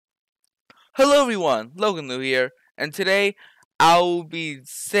Hello everyone, Logan Lou here, and today I will be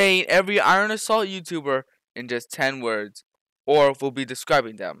saying every Iron Assault YouTuber in just 10 words, or we'll be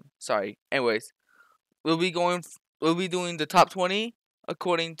describing them. Sorry. Anyways, we'll be doing the top 20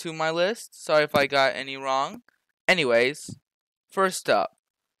 according to my list. Sorry if I got any wrong. Anyways, first up,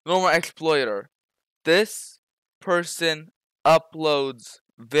 Normal Exploiter. This person uploads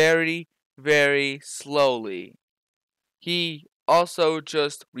very slowly. He also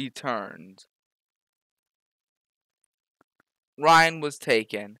just returned. Ryan was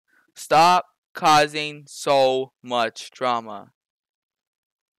taken. Stop causing so much drama.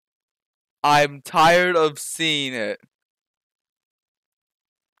 I'm tired of seeing it.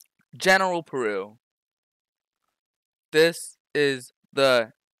 General Peru. This is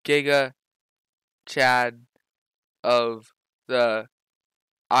the Giga Chad of the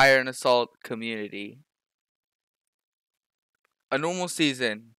Iron Assault community. A normal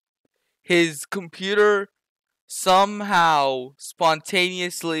season. His computer somehow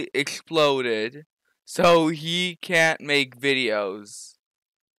spontaneously exploded, so he can't make videos.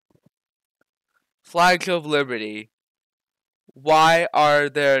 Flags of Liberty. Why are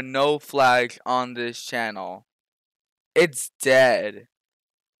there no flags on this channel? It's dead.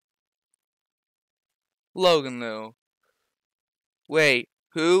 Logan Lou. Wait,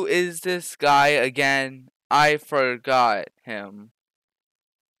 who is this guy again? I forgot him.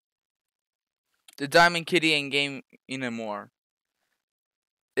 The Diamond Kitty in Game More.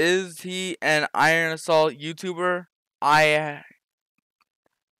 Is he an Iron Assault YouTuber? I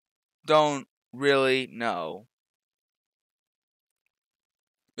don't really know.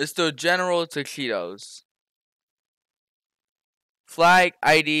 Mr. General Tuxedos. Flag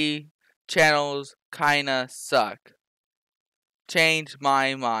ID channels kinda suck. Change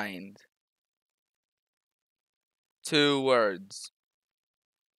my mind. 2 words.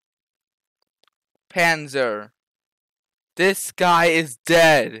 Panzer. This guy is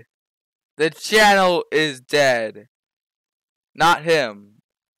dead. The channel is dead. Not him.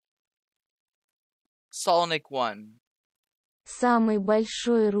 Solnic 1. Самый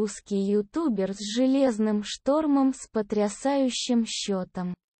большой русский ютубер с железным штормом с потрясающим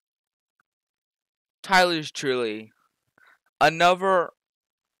счетом. Tyler's Truly. Another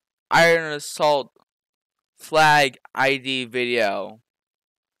Iron Assault flag ID video.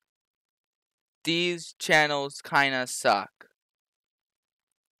 These channels kinda suck.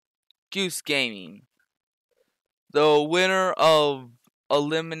 Goose Gaming. The winner of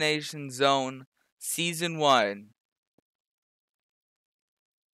Elimination Zone Season 1.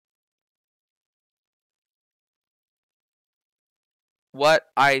 What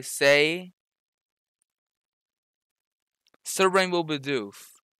I say? Sir Rainbow Bidoof.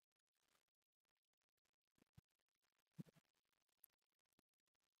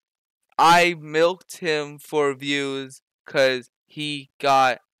 I milked him for views 'cause he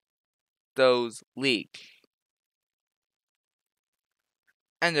got those leaks.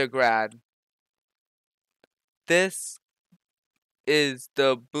 Undergrad. This is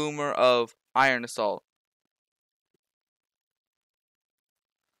the boomer of Iron Assault.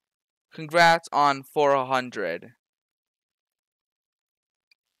 Congrats on 400.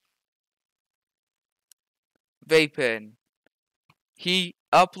 Vapin. He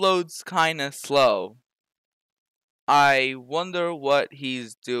uploads kinda slow. I wonder what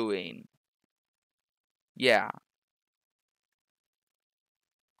he's doing. Yeah.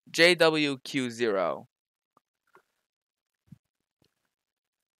 JWQ0.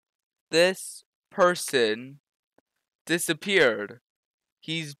 This person disappeared.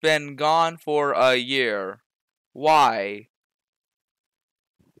 He's been gone for a year. Why?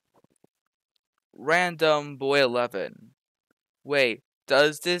 Random Boy 11. Wait,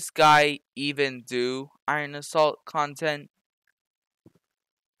 does this guy even do Iron Assault content?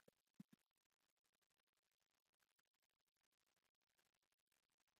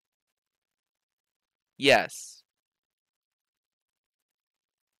 Yes.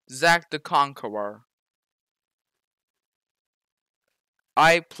 Zack the Conqueror.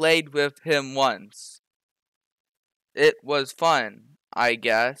 I played with him once. It was fun, I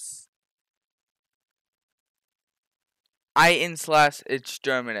guess.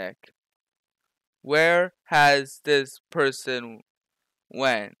 Ein/Exterminic. Where has this person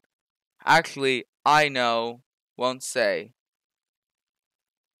went? Actually, I know, won't say.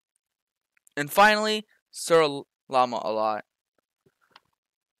 And finally, Sir Llama a lot.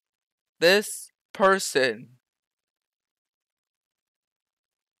 This person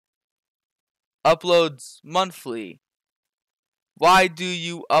uploads monthly. Why do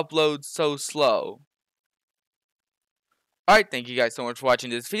you upload so slow? Alright, thank you guys so much for watching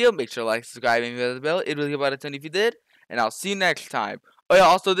this video. Make sure to like, subscribe, and hit the bell. It really help out a ton if you did. And I'll see you next time. Oh yeah,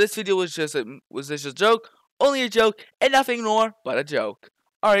 also this video was just a joke. Only a joke, and nothing more but a joke.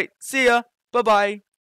 Alright, see ya. Bye-bye.